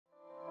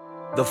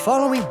The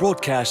following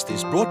broadcast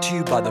is brought to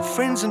you by the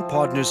friends and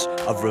partners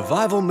of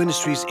Revival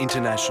Ministries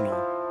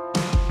International.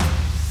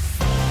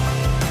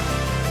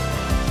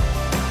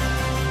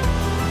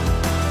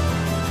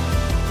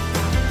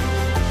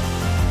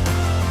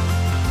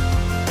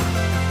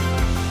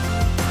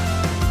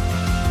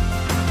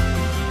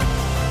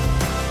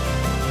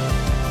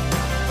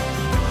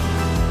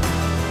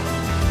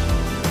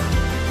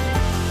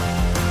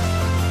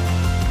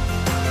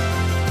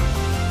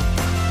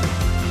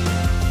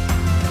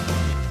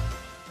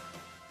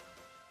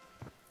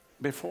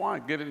 Before I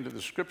get into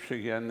the scripture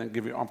here and then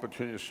give you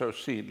opportunity to sow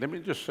seed, let me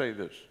just say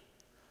this.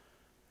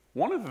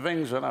 One of the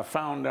things that I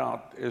found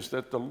out is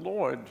that the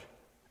Lord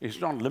is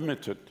not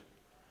limited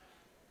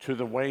to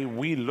the way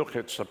we look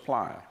at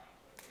supply.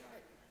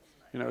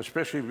 You know,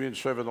 especially if you've been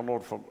serving the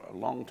Lord for a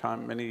long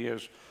time, many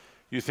years,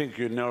 you think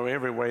you know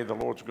every way the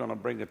Lord's going to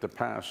bring it to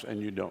pass,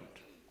 and you don't.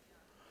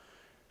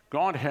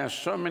 God has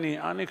so many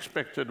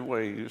unexpected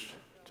ways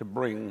to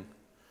bring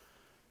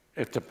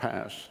it to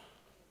pass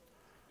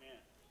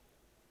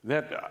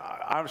that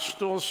I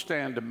still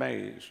stand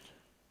amazed,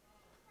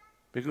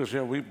 because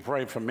we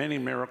pray for many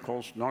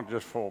miracles, not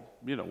just for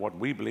what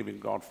we believe in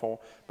God for,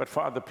 but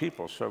for other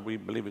people. So we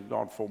believe in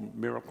God for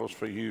miracles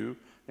for you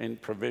and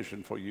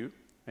provision for you.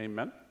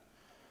 Amen.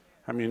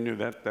 How many knew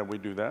that we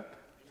do that?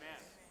 Amen.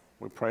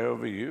 We pray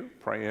over you,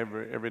 pray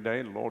every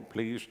day. Lord,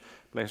 please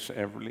bless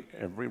every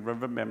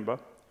river member,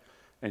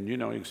 and you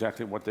know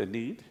exactly what they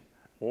need.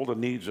 All the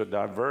needs are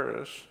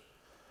diverse,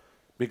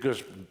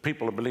 because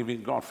people are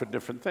believing God for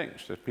different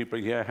things. There's people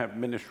here have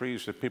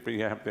ministries, there's people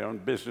here have their own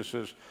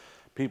businesses,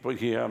 people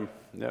here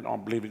that are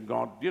believing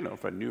God,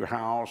 for a new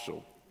house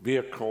or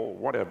vehicle,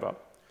 whatever.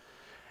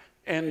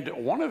 And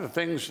one of the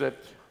things that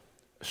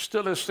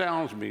still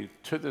astounds me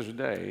to this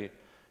day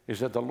is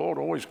that the Lord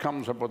always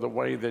comes up with a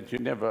way that you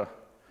never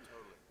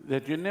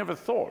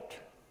thought.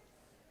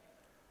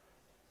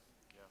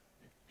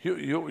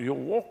 You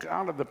walk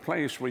out of the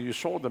place where you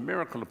saw the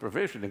miracle of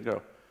provision and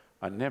go,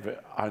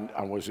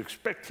 I was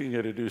expecting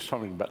you to do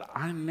something, but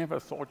I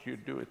never thought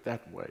you'd do it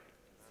that way.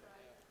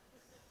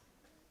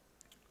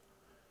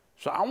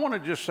 So I want to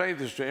just say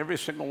this to every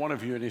single one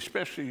of you, and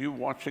especially you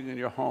watching in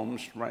your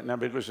homes right now,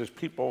 because there's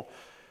people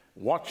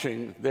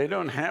watching, they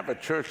don't have a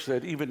church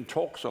that even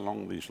talks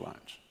along these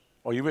lines.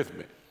 Are you with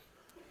me?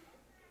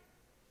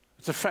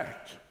 It's a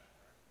fact.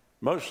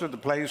 Most of the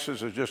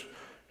places are just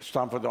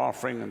stop with the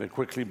offering, and then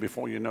quickly,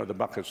 before you know, the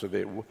buckets are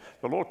there.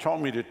 The Lord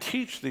told me to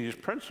teach these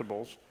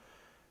principles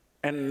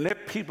and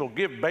let people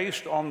give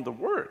based on the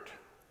Word.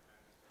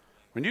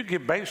 When you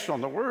give based on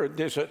the Word,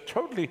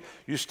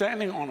 you're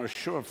standing on a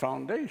sure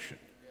foundation.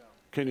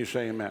 Can you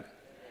say amen?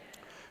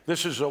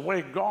 This is the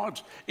way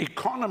God's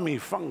economy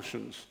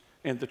functions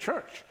in the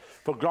church,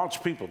 for God's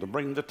people to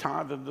bring the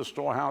tithe into the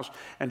storehouse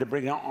and to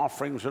bring our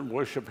offerings and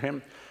worship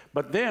Him.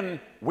 But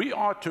then we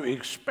are to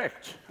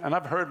expect, and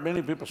I've heard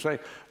many people say,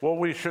 well,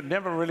 we should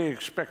never really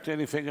expect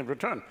anything in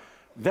return.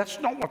 That's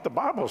not what the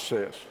Bible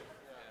says.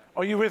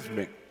 Are you with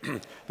me?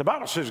 The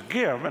Bible says,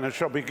 give, and it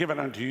shall be given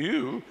unto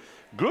you,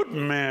 good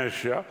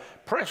measure,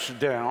 pressed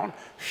down,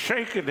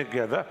 shaken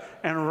together,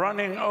 and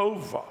running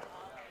over.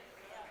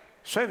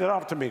 Say that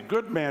after me.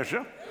 Good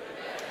measure,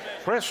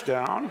 pressed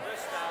down,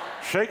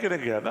 shaken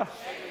together,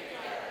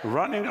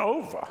 running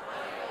over.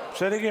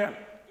 Say it again.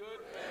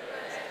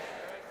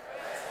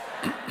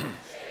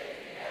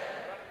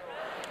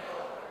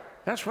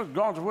 That's what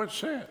God's Word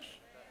says.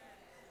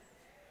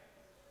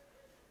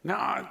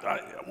 Now,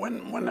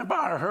 whenever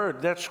I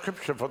heard that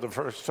scripture for the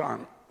first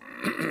time,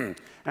 and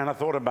I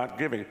thought about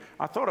giving,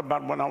 I thought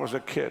about when I was a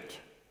kid.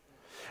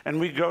 And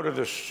we go to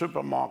the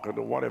supermarket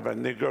or whatever,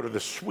 and they go to the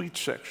sweet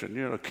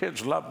section.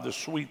 Kids love the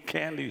sweet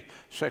candy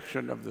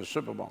section of the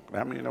supermarket.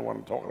 How many know what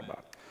I'm talking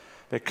about?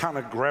 They kind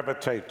of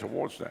gravitate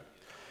towards that.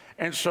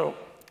 And so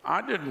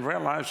I didn't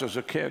realize as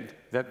a kid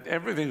that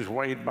everything's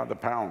weighed by the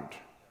pound.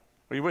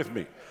 Are you with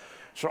me?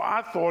 So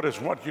I thought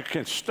it's what you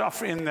can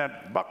stuff in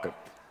that bucket.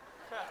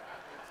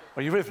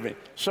 Are you with me?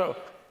 So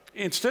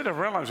instead of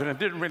realizing it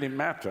didn't really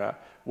matter,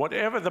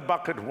 whatever the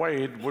bucket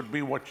weighed would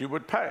be what you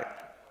would pay.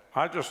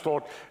 I just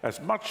thought, as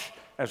much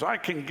as I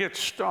can get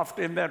stuffed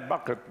in that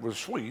bucket with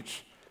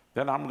sweets,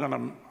 then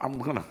I'm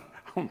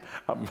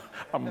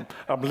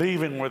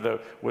leaving with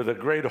a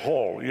great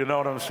haul. You know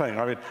what I'm saying?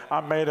 I mean,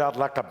 I'm made out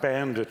like a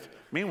bandit.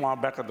 Meanwhile,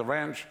 back at the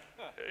ranch,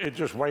 it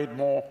just weighed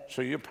more,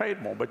 so you paid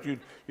more, but you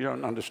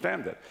don't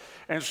understand that.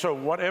 And so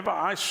whatever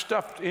I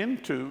stuffed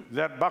into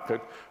that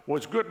bucket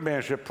was good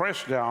measure,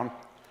 pressed down.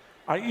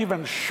 I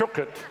even shook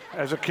it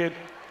as a kid.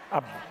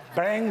 I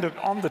banged it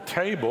on the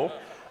table,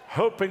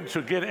 hoping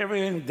to get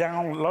everything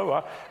down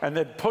lower, and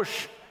then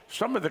push.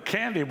 Some of the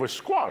candy was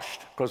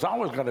squashed, because I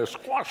was going to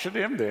squash it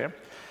in there.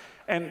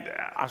 And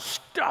I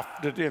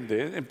stuffed it in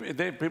there. And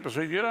then people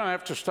say, you don't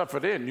have to stuff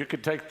it in. You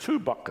can take 2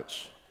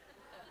 buckets.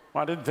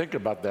 Well, I didn't think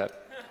about that.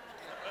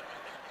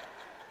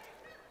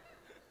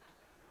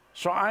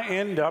 So I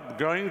end up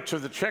going to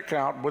the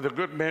checkout with a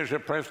good measure,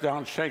 pressed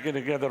down, shaken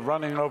together,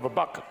 running over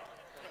bucket.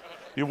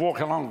 You walk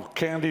along,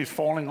 candy's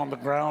falling on the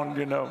ground,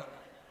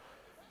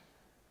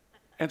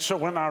 And so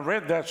when I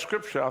read that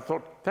scripture, I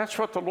thought, that's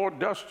what the Lord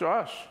does to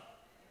us.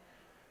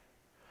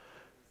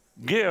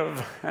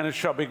 Give, and it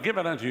shall be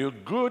given unto you,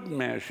 good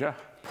measure,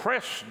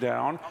 pressed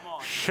down,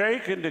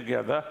 shaken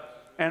together,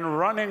 and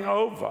running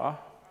over,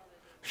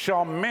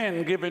 shall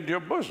men give into your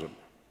bosom.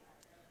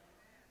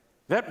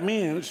 That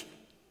means,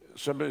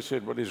 somebody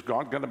said, well, is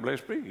God going to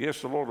bless me?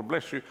 Yes, the Lord will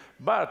bless you.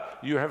 But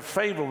you have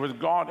favor with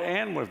God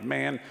and with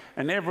man,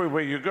 and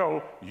everywhere you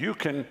go, you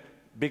can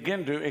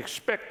begin to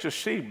expect to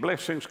see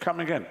blessings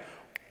coming in.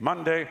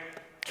 Monday,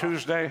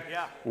 Tuesday,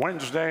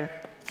 Wednesday,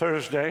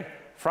 Thursday,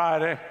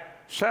 Friday,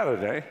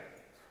 Saturday.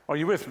 Are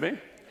you with me?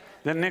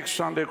 Then next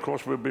Sunday, of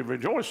course, we'll be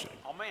rejoicing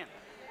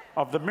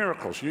of the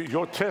miracles.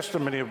 Your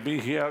testimony will be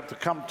here to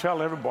come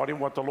tell everybody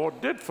what the Lord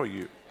did for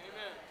you. Amen.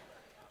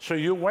 So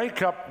you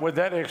wake up with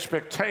that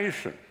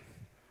expectation.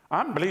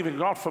 I'm believing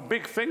God for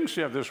big things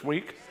here this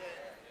week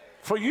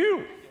for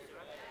you.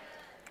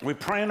 We're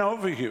praying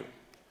over you,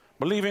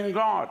 believing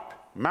God.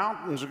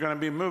 Mountains are going to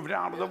be moved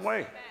out of the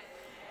way.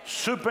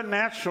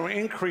 Supernatural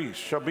increase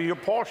shall be your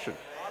portion.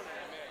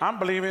 I'm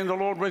believing the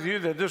Lord with you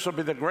that this will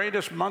be the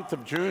greatest month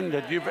of June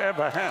that you've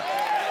ever had.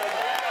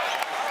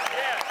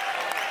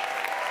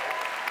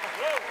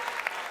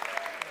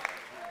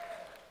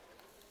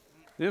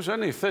 There's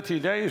only 30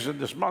 days in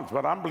this month,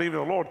 but I'm believing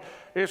the Lord,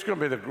 it's going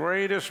to be the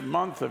greatest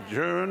month of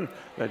June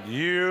that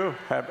you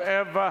have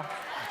ever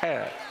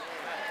had.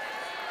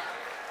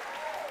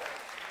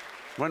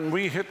 When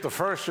we hit the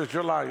 1st of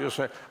July, you'll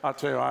say, I'll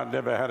tell you, I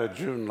never had a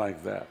June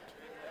like that.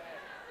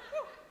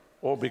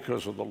 All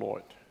because of the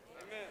Lord.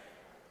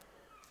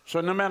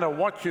 So no matter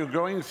what you're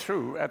going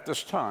through at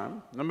this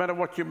time, no matter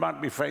what you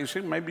might be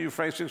facing, maybe you're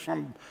facing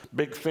some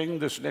big thing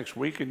this next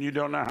week and you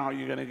don't know how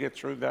you're going to get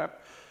through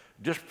that,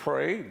 just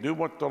pray, do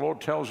what the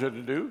Lord tells you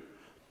to do,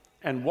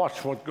 and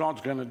watch what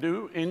God's going to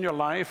do in your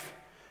life,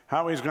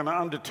 how he's going to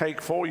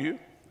undertake for you.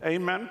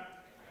 Amen.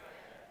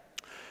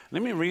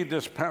 Let me read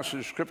this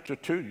passage of scripture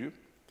to you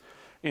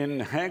in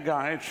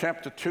Haggai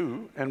chapter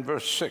 2 and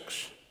verse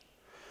 6.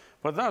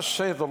 For thus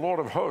saith the Lord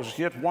of hosts,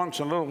 yet once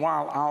in a little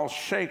while I'll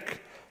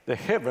shake the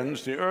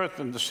heavens, the earth,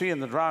 and the sea,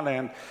 and the dry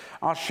land.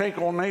 I'll shake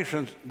all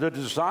nations. The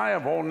desire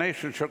of all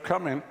nations shall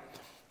come in.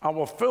 I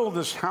will fill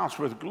this house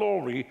with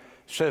glory,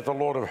 saith the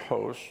Lord of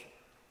hosts.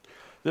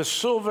 The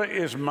silver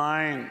is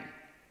mine.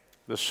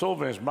 The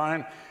silver is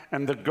mine,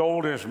 and the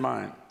gold is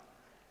mine.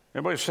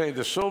 Everybody say,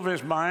 the silver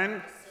is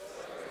mine,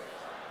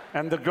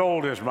 and the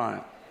gold is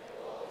mine.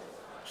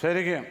 Say it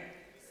again.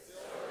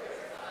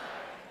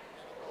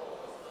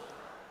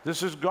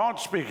 This is God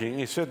speaking.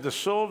 He said, the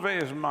silver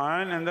is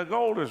mine and the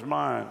gold is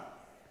mine.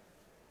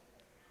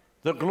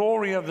 The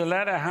glory of the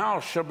latter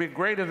house shall be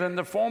greater than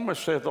the former,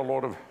 saith the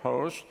Lord of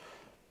hosts.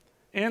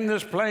 In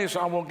this place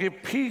I will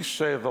give peace,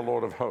 saith the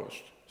Lord of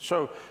hosts.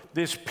 So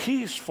there's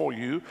peace for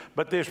you,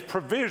 but there's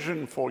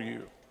provision for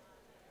you.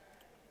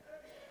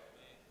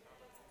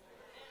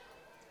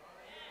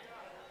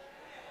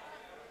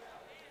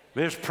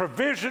 There's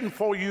provision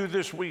for you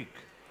this week.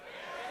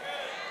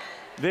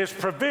 There's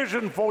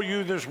provision for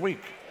you this week.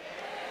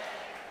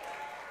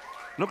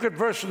 Look at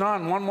verse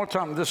 9 one more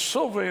time. The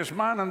silver is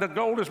mine and the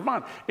gold is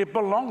mine. It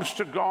belongs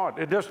to God.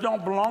 It does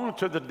not belong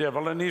to the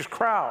devil and his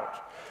crowd.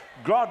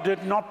 God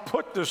did not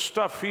put this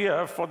stuff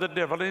here for the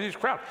devil and his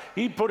crowd.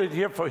 He put it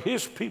here for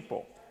his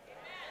people.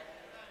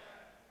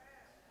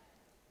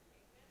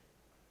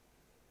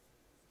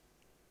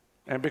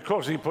 And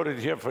because he put it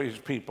here for his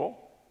people,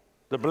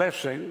 the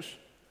blessings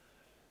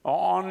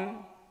are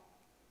on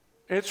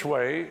its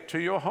way to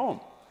your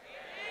home.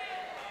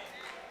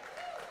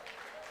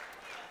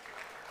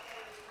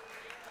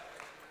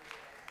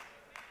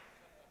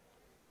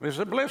 There's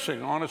a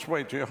blessing on its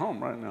way to your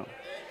home right now.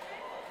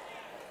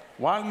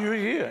 While you're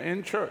here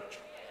in church.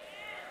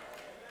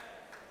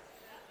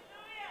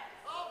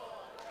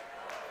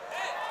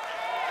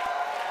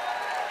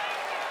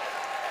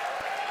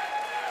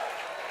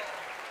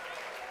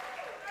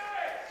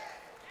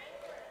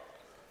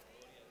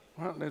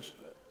 Well,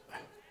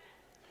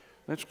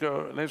 let's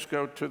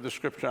go to the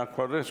scripture I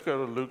quoted. Let's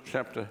go to Luke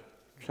chapter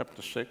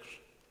 6.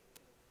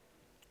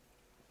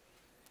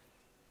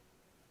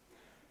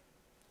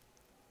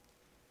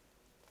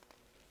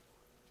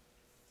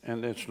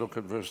 And let's look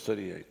at verse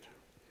 38.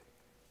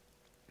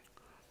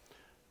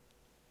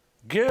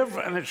 Give,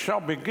 and it shall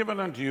be given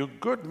unto you,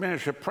 good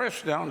measure,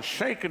 pressed down,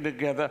 shaken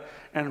together,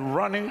 and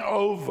running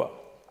over,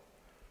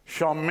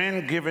 shall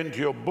men give into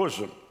your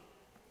bosom.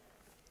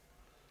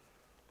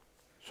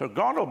 So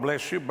God will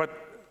bless you, but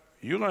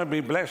you're going to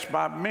be blessed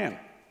by men,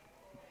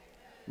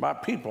 by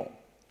people.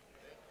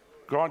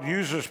 God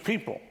uses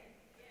people.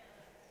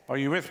 Are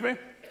you with me?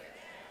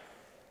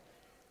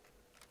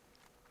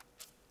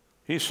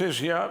 He says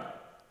here,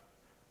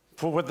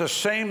 for with the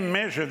same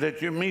measure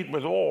that you meet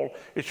withal,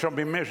 it shall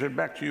be measured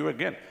back to you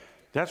again.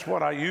 That's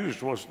what I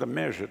used, was the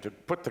measure, to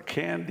put the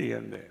candy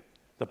in there.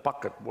 The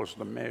bucket was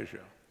the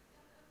measure.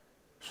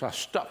 So I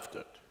stuffed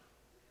it.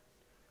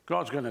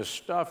 God's going to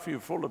stuff you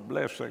full of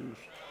blessings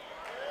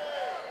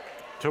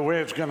to where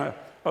it's going to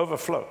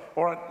overflow.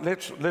 All right,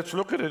 let's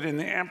look at it in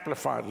the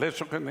Amplified. Let's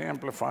look in the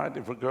Amplified,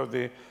 if we go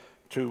there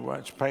to,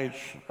 it's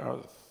page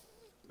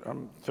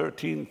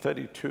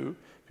 1332,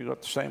 if you've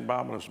got the same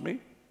Bible as me.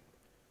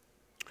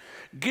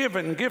 Give,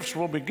 and gifts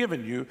will be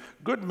given you.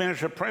 Good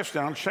measure, pressed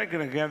down, shaken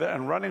together,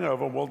 and running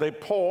over, will they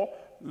pour.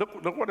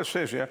 Look what it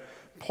says here.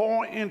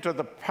 Pour into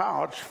the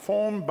pouch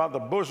formed by the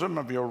bosom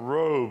of your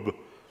robe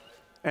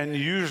and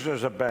used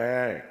as a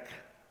bag.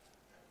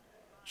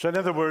 So in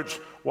other words,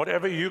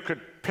 whatever you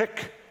could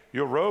pick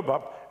your robe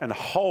up and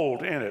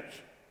hold in it.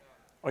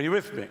 Are you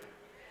with me?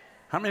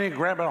 How many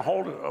grab a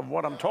hold of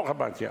what I'm talking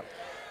about here?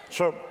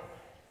 So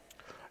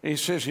he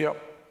says here,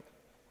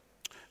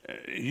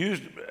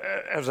 used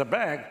as a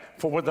bag,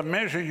 for with the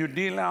measure you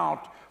deal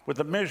out, with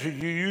the measure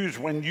you use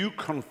when you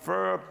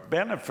confer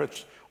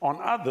benefits on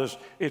others,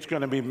 it's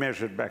going to be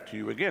measured back to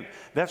you again.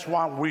 That's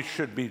why we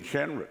should be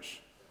generous.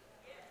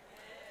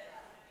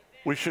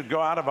 We should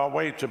go out of our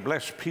way to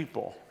bless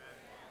people.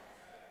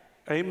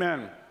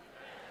 Amen.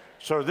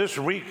 So this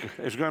week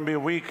is going to be a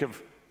week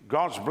of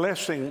God's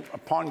blessing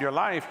upon your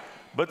life,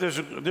 but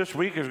this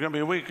week is going to be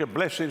a week of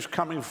blessings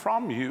coming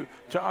from you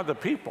to other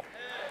people.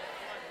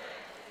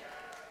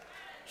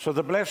 So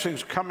the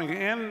blessings coming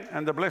in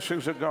and the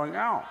blessings are going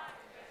out.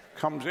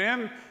 Comes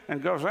in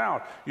and goes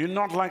out. You're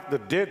not like the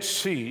Dead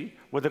Sea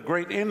with a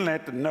great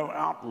inlet and no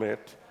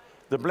outlet.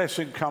 The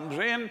blessing comes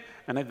in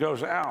and it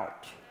goes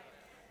out.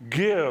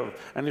 Give,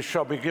 and it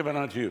shall be given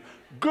unto you.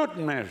 Good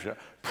measure,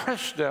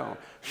 pressed down,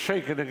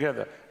 shaken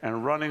together,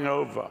 and running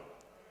over,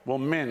 will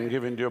men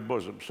give into your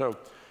bosom. So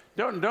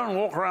don't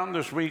walk around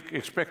this week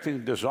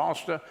expecting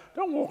disaster.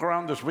 Don't walk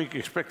around this week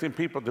expecting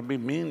people to be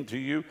mean to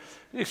you.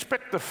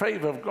 Expect the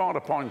favor of God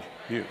upon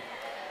you.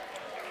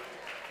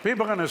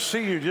 People are going to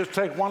see you, just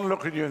take one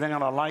look at you, and they're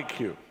going to like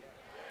you.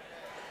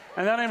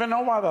 And they don't even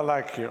know why they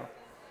like you.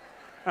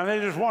 And they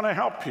just want to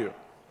help you.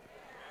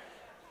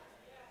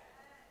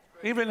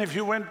 Even if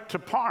you went to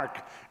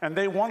park and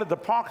they wanted the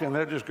parking,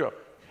 they'll just go,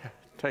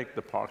 take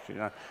the parking.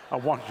 I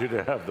want you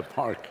to have the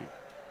parking.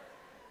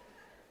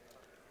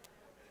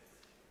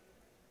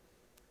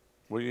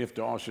 Well, you have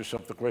to ask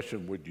yourself the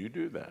question, would you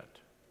do that?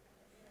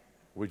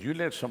 Would you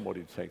let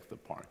somebody take the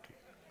parking?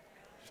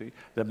 See,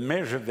 the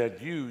measure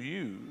that you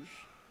use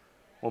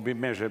will be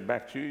measured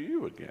back to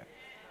you again.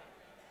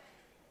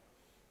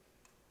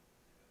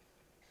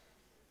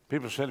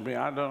 People say to me,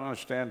 I don't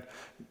understand.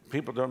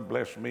 People don't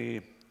bless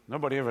me.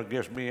 Nobody ever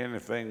gives me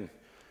anything.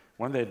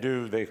 When they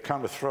do, they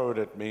kind of throw it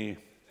at me.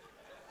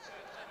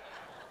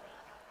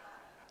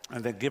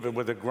 And they give it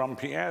with a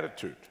grumpy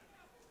attitude.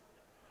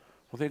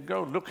 Well, they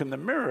go look in the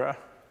mirror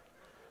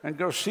and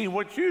go see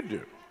what you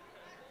do.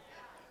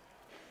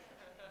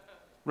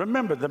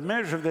 Remember, the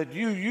measure that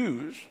you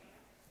use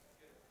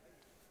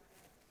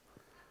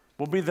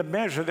will be the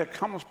measure that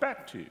comes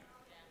back to you.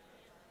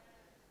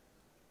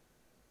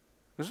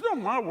 It's not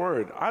my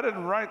word. I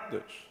didn't write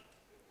this.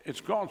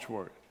 It's God's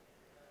word.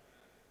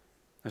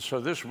 And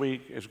so this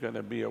week is going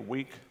to be a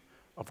week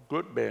of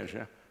good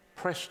measure,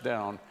 pressed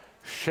down,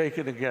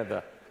 shaken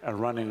together, and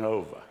running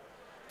over.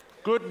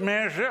 Good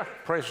measure,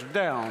 pressed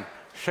down,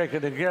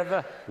 shaken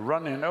together,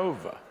 running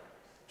over.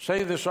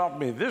 Say this of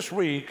me. This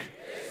week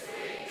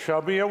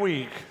shall be a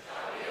week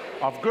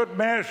of good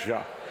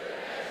measure,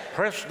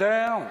 pressed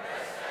down,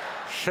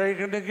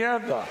 shaken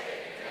together,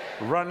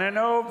 running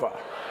over.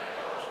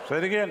 Say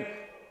it again.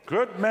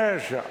 Good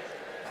measure,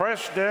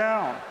 pressed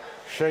down,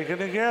 shaken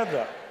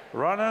together,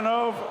 running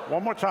over.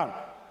 One more time.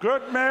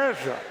 Good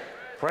measure,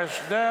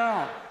 pressed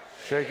down,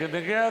 shaken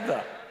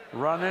together,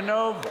 running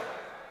over.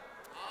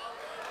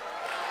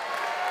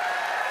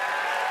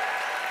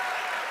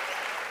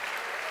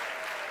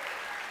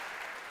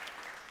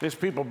 There's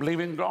people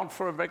believing God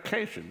for a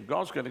vacation.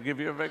 God's going to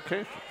give you a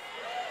vacation.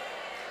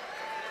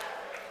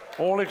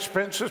 All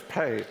expenses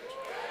paid.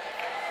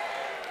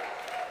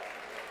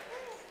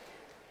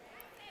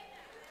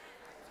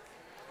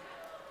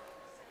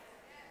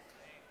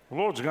 The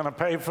Lord's going to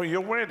pay for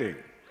your wedding.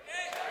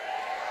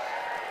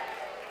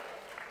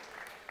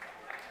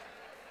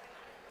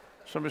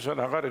 Somebody said,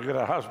 I've got to get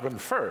a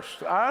husband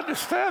first. I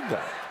understand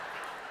that.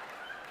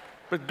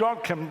 But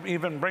God can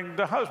even bring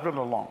the husband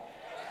along.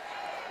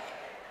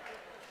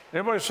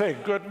 Everybody say,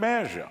 good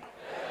measure.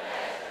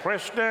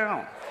 Pressed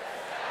down.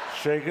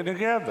 Shaken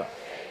together.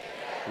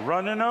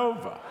 Running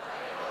over.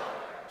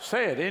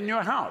 Say it in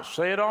your house.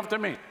 Say it after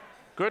me.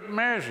 Good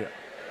measure.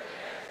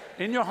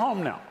 In your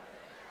home now.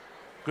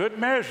 Good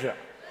measure.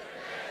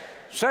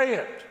 Say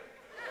it.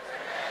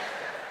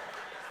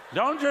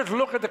 Don't just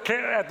look at the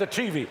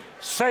TV.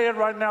 Say it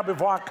right now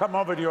before I come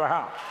over to your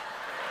house.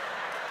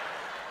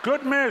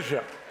 Good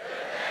measure.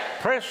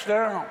 Pressed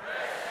down.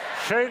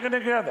 Shaken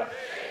together.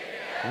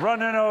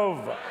 Running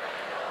over.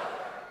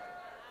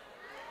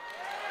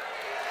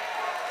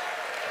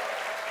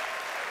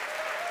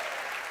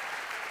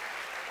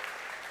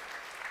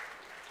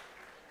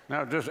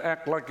 Now just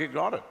act like you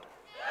got it.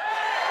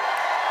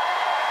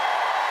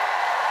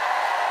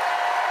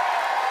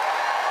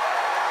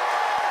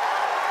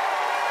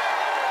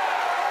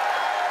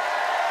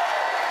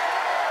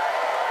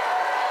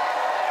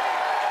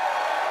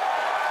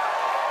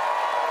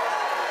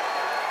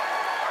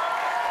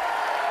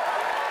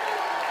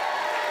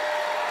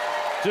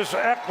 Just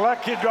act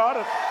like you got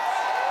it.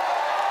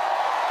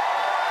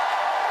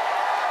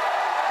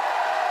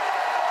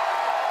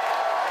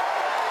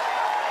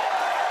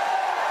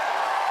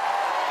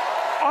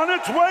 On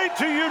its way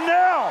to you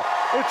now.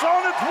 It's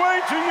on its way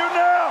to you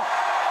now.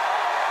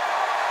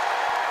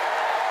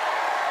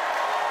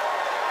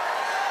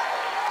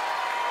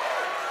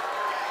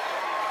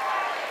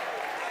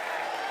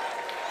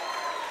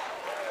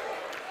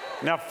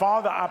 Now,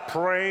 Father, I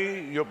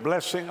pray your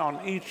blessing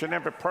on each and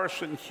every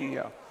person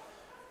here.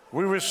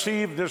 We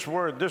receive this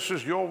word. This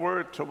is your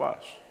word to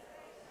us.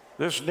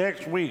 This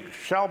next week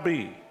shall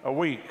be a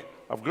week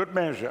of good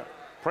measure,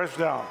 pressed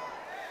down,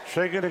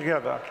 shaken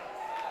together,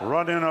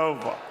 running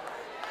over.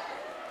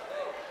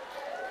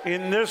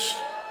 In this,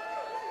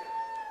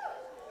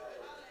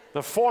 the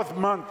 4th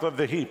month of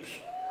the heaps,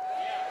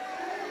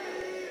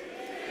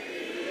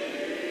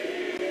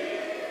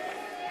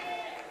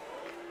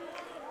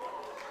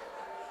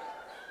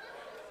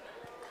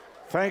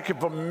 thank you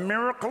for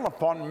miracle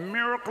upon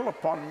miracle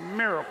upon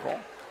miracle.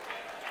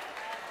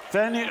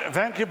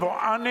 Thank you for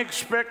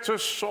unexpected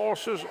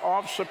sources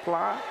of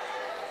supply.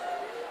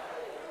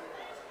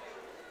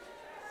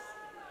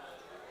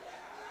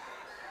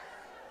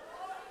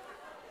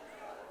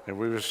 And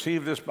we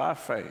receive this by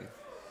faith.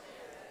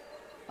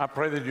 I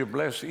pray that you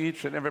bless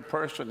each and every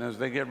person as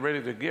they get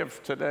ready to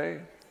give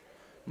today.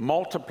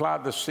 Multiply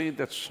the seed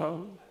that's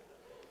sown.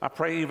 I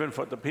pray even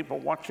for the people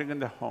watching in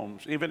their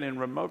homes, even in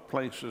remote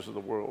places of the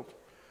world.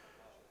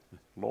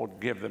 Lord,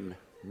 give them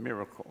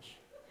miracles.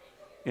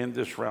 In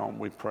this realm,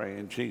 we pray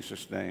in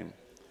Jesus' name.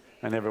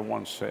 And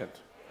everyone said,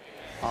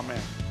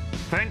 Amen.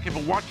 Thank you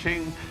for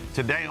watching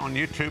today on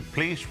YouTube.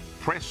 Please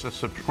press the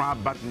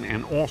subscribe button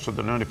and also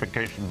the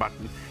notification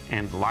button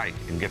and like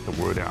and get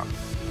the word out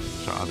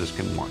so others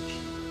can watch.